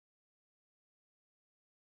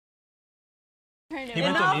He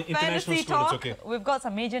meant on international school, talk, it's okay. We've got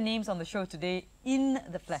some major names on the show today in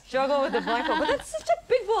the flesh. Struggle with the blindfold, but that's such a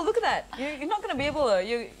big ball. Look at that. You're not going to be able to,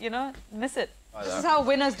 you know, miss it. This is how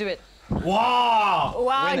winners do it. Wow!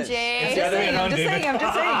 Wow, Winners. Jay. It's the other way around, David. I'm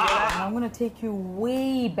just saying. I'm going to take you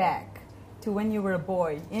way back to when you were a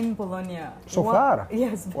boy in Bologna. So far?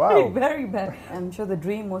 Yes, Wow. very back. I'm sure the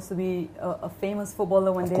dream was to be a famous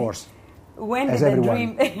footballer one day. Of course. When did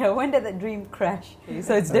that dream crash?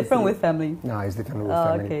 So it's different with family? No, it's different with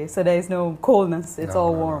family. Okay, so there is no coldness, it's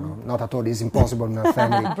all warm. No, not at all, it's impossible in a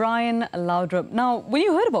family. Brian Laudrup. Now, when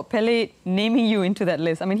you heard about Pele naming you into that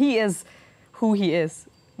list, I mean, he is who he is.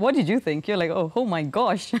 What did you think? You're like, oh my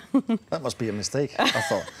gosh. That must be a mistake, I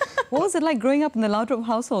thought. What was it like growing up in the Laudrup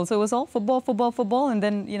household? So it was all football, and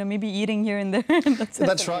then, you know, maybe eating here and there.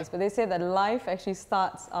 That's right. But they say that life actually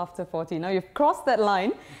starts after 40. Now, you've crossed that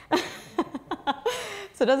line.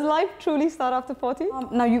 So does life truly start after 40?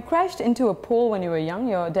 Now, you crashed into a pole when you were young.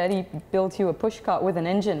 Your daddy built you a pushcart with an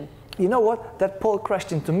engine. You know what? That pole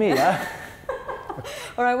crashed into me, huh?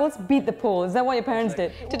 All right, let's beat the pole. Is that what your parents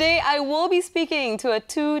did? Today, I will be speaking to a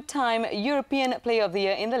two-time European Player of the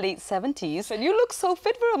Year in the late 70s. And you look so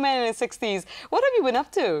fit for a man in his 60s. What have you been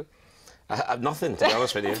up to? Nothing, to be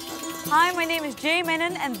honest with you. Hi, my name is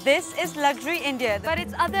Menon and this is Luxury India. But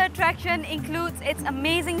its other attraction includes its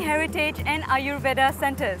amazing heritage and Ayurveda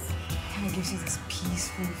centres. It kind of gives you this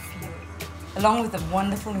peaceful feel, along with the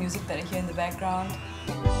wonderful music that I hear in the background.